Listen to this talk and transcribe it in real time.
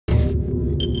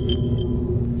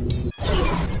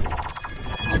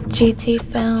GT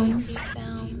Films.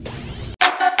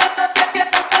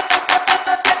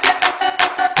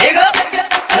 Big up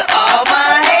to all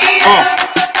my haters.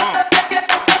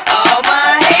 All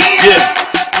my haters.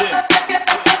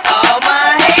 All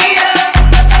my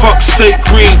haters. Fuck steak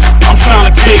greens, I'm tryna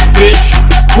kick, bitch.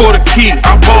 Quarter key,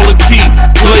 I'm ballin' key.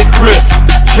 Blake Griff,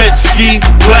 jet ski,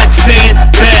 black sand,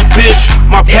 bad bitch.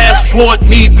 My passport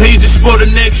need pages for the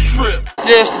next trip.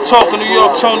 Yeah, it's the Talk of New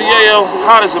York, Tony Yayo.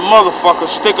 Hot as a motherfucker,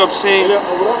 stick up scene.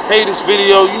 Haters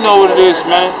video, you know what it is,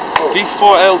 man.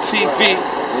 D4LTV.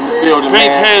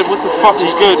 Bankhead, what the fuck is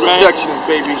good, man?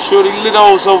 Baby. Shawty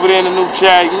Lo's over there in the new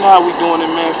Jag. You know how we doing it,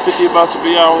 man. 50 about to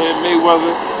be out here.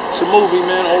 Mayweather. It's a movie,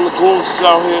 man. All the goons is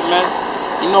out here, man.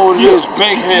 You know what it is.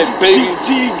 Bankhead, baby.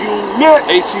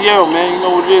 ATL, man. You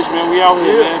know what it is, man. We out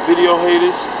here, man. Video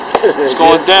haters. It's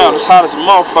going down. It's hot as a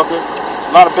motherfucker.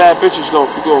 A lot of bad bitches, though,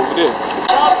 if you go over there.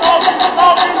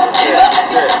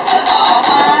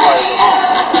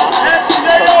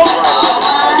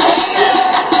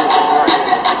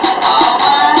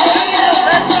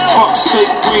 Fuck steak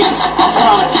greens, I'm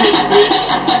tryna kick, bitch.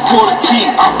 Quarter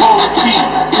key, I'm ballin' key.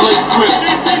 Blake Griff,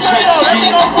 jet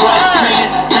ski, black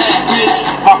sand, bad bitch.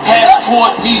 My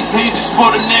passport need pages for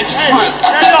the next trip.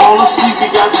 Fall asleep, you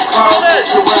got the car, let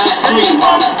your ass dream.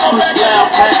 Push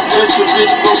down, pack this, your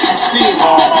bitch, blow some steam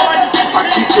off. I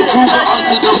keep the Ruger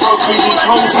under the rugby. These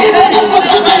hoes hear the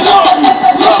rumors and they love me,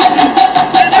 love me.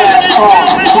 Fast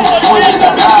cars, loose women,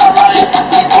 the high life.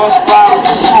 We bust bottles,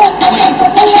 smoke weed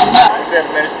all night.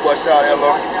 Man, it's boy Shawty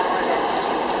Lo.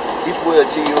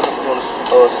 D4LTV on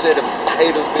the set of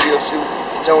haters video shoot.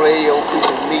 Tony Yayo,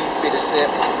 me, 50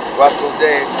 Cent, Roscoe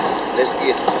Dash. Let's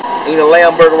get it. Eating a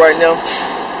lamb burger right now.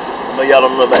 I know y'all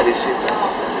don't know about this shit, man.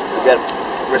 We got a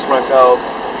restaurant called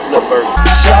Flip Burger.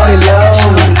 Shawty Lo,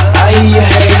 I hear you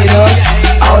hate us.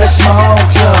 All that small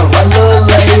talk, a little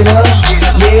later.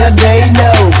 Yeah, they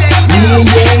know. Me and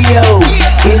Yayo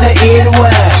in the NY.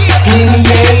 Hitting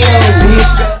Yayo, bitch.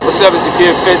 What's up, it's the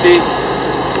Kid 50.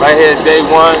 Right here, day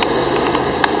one.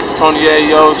 Tony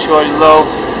Yayo, Shawty Lo,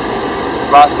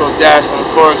 Roscoe Dash on the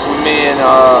chorus with me and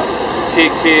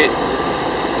Kid.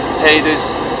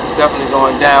 Haters. It's definitely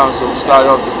going down, so we'll start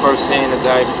off the first scene of the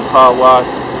night from the car wash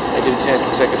and get a chance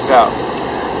to check us out.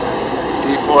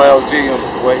 D4LG on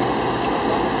the way.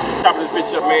 Chopping this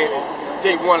bitch up, man.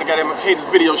 Day one, I got him a haters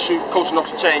video shoot, coaching up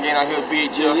the chain gang out here at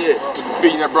BHL.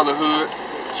 Billionaire Brotherhood.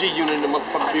 G-Unit in the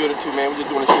motherfucking building too, man. We just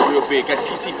doing this shit real big. Got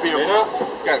GT Film.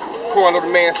 Got Corno the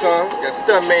man son. Got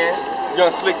Stun Man.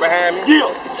 Young Slick behind me. The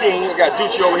King. I got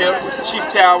Ducci over here. Chief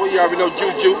Tower. You already know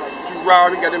Juju.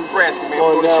 Rowdy. Got them Nebraska, man.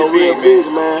 Going down real big,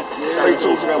 man. Stay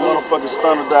tuned for that motherfucking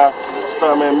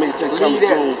Stuntman mixtape coming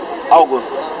soon.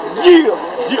 August.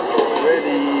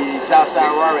 Ready, Southside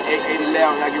Rory,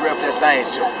 8811. Now get ready for that thing,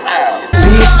 show.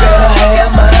 Bitch better have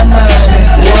my money.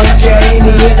 One game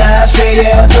in, I fade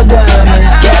as a diamond.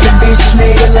 Got them bitches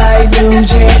nigga like New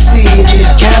Jack City.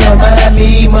 Kinda remind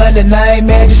me Monday Night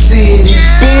Magic City.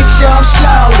 Bitch, I'm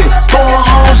Shawty, born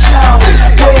home Shawty.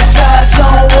 West side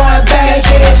zone one,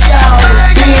 Bankhead Shawty.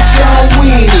 Bitch, I'm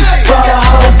with it, brought a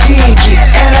whole ticket.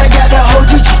 And I got the whole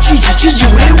you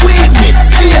ain't with me.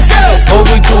 All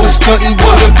we do is stuntin'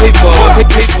 with the paper.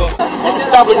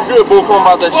 Stop looking good, boy. Pull him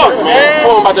out that shirt, man.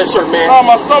 Pull him out that shirt, man. Oh,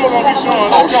 my stomach gonna be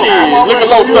showing. Oh, shit. Look at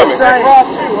low stomach.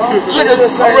 Look at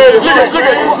this. Look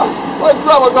at what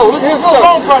stomach though? Look at his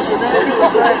stomach.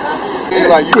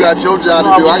 Like, you got your job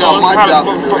to do, I got my job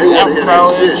to do. They want to hear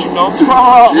that shit.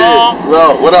 Yeah.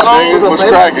 Well, what up, niggas? What's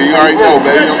cracking? You already know,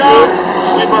 baby. I'm good.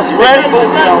 Ready?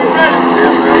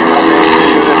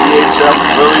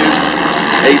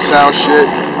 A-Town shit.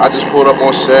 I just pulled up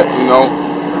on set, you know.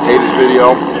 Haters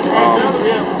video.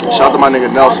 Shout out to my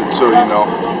nigga Nelson too, you know.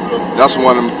 Nelson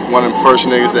one of them first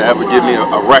niggas that ever give me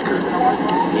a record.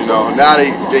 You know, now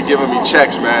they giving me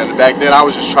checks, man. Back then I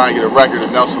was just trying to get a record and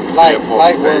Nelson was there for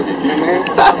me, baby.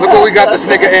 Look what we got this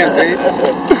nigga in, baby.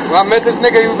 When I met this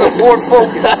nigga, he was a Ford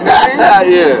Focus.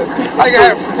 Yeah.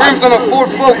 He was on a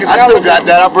Ford Focus. I still got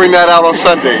that. I bring that out on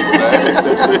Sundays, man.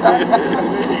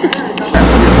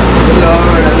 Lord,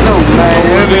 I know, man.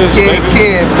 Kid,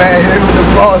 man. Him the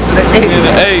boss of the A.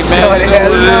 Hey, man. Shawty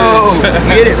Lo.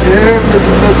 Get it, man.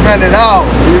 Look run it off.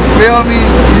 You feel me?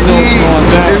 You need.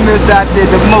 They missed out there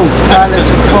the most. I let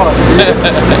you call it.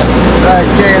 I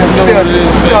can't know what it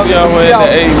is, man. We out here at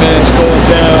the A, man. It's going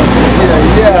down.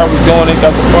 See how we going. They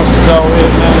got the buses out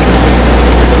here, man.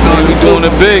 We doing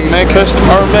it big, man. Catch them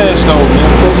Hermes, though, man.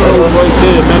 Those right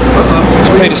there, man.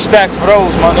 Just paid a stack for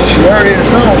those, my nigga.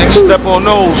 Niggas step on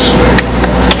those.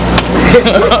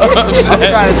 I'm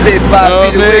trying to stay 5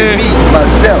 feet away from me,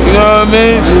 myself. You know what I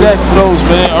mean? Stack for those,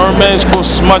 man. Earn man's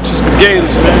cost as much as the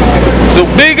Gators, man. So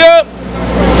big up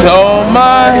to all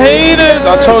my haters.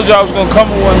 I told you I was gonna come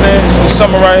with one, man. It's the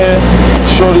summer right here.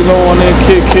 Shawty Lo on there,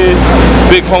 Kid.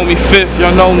 Big homie Fifth.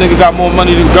 Y'all know nigga got more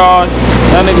money than God.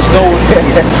 Y'all niggas know it.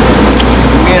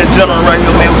 Me and the gentleman right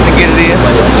here, man, we finna get it in.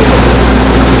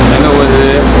 I know what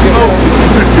it is.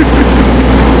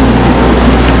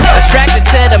 Attracted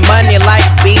to the money like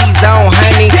bees on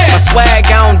honey. My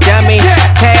swag on dummy,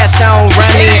 cash on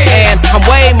running, and I'm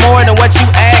way more than what you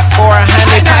asked for,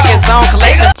 honey. Pockets on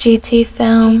collection. GT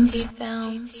Films.